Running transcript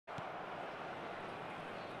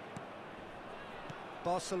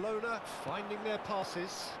Barcelona finding their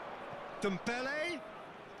passes. Dembele.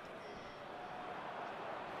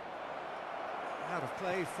 Out of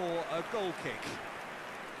play for a goal kick.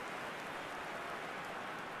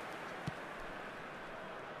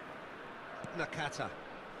 Nakata.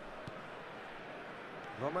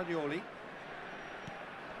 Romagnoli.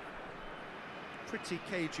 Pretty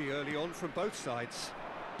cagey early on from both sides.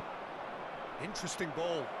 Interesting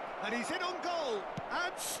ball. And he's in on goal.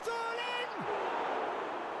 And Sterling!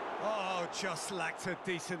 Oh, just lacked a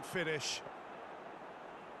decent finish.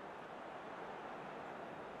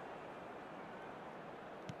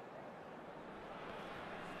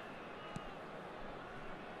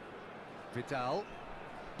 Vidal.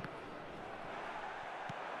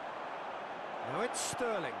 Now it's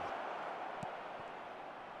Sterling.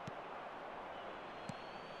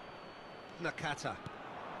 Nakata.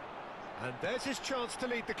 And there's his chance to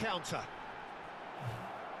lead the counter.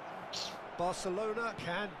 Barcelona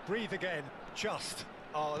can breathe again, just.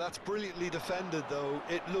 Oh, that's brilliantly defended, though.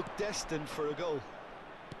 It looked destined for a goal.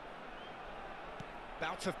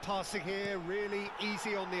 Bout of passing here, really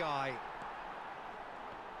easy on the eye.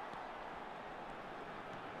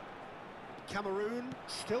 Cameroon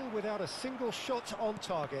still without a single shot on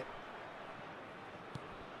target.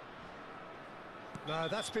 No,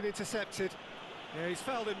 that's been intercepted. Yeah, he's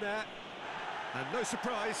fouled him there. And no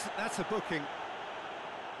surprise, that's a booking.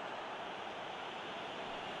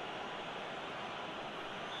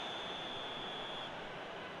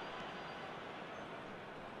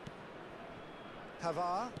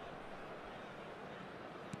 Pavard.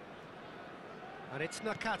 And it's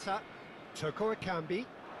Nakata. Toko Ekambi.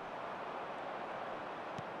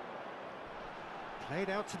 Played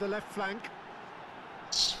out to the left flank.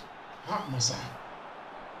 It's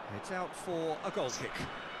out for a goal kick.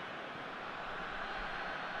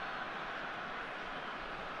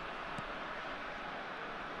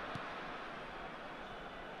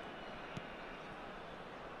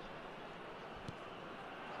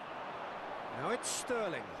 Now it's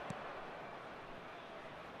Sterling.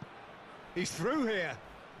 He's through here.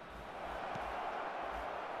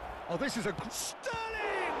 Oh, this is a...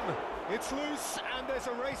 Sterling! It's loose, and there's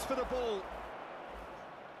a race for the ball.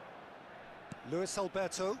 Luis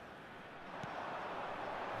Alberto.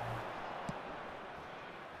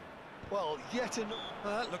 Well, yet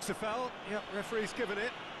another... Looks a foul. Yep, referee's given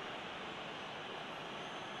it.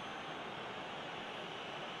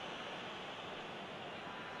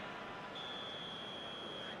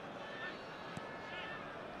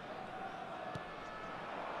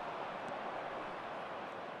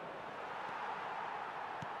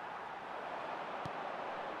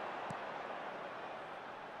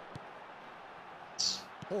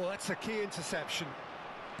 Oh, that's a key interception.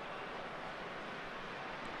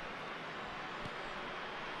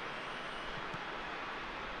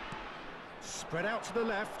 Spread out to the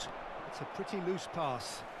left. It's a pretty loose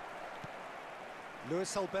pass.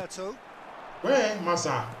 Luis Alberto. Where,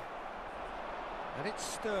 Massa? And it's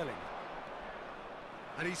Sterling.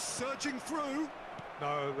 And he's surging through.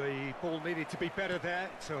 No, the ball needed to be better there.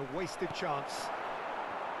 It's a wasted chance.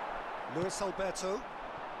 Luis Alberto.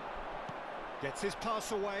 Gets his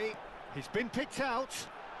pass away. He's been picked out.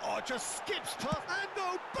 Oh, just skips past. And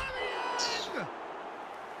Aubameyang!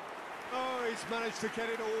 Oh, he's managed to get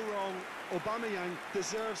it all wrong. Aubameyang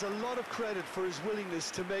deserves a lot of credit for his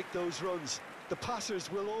willingness to make those runs. The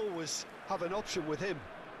passers will always have an option with him.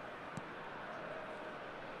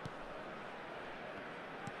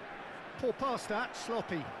 Poor pass that,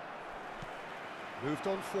 sloppy. Moved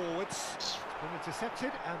on forwards. It's been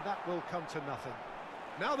intercepted, and that will come to nothing.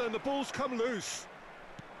 Now then, the ball's come loose.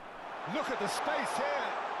 Look at the space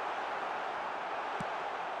here.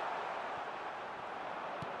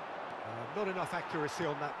 Not enough accuracy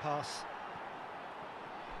on that pass.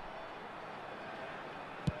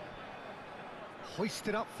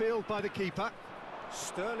 Hoisted upfield by the keeper.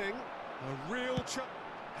 Sterling, a real chance.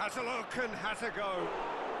 Has a look and has a go.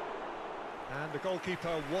 And the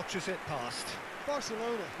goalkeeper watches it past.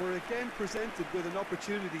 Barcelona were again presented with an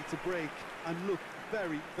opportunity to break and look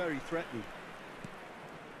very, very threatening.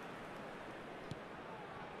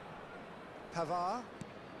 Pavard.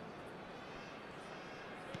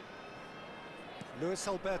 Luis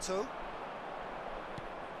Alberto.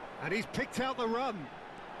 And he's picked out the run.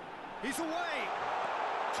 He's away.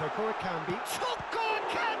 Toko Ekambi. Toko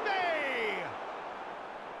Ekambi!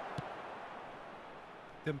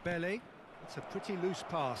 Dembele. It's a pretty loose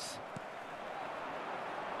pass.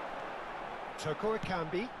 Toko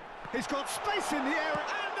Ekambi. He's got space in the air,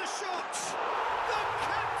 and the shot! The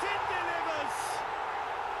captain delivers!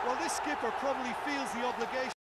 Well, this skipper probably feels the obligation.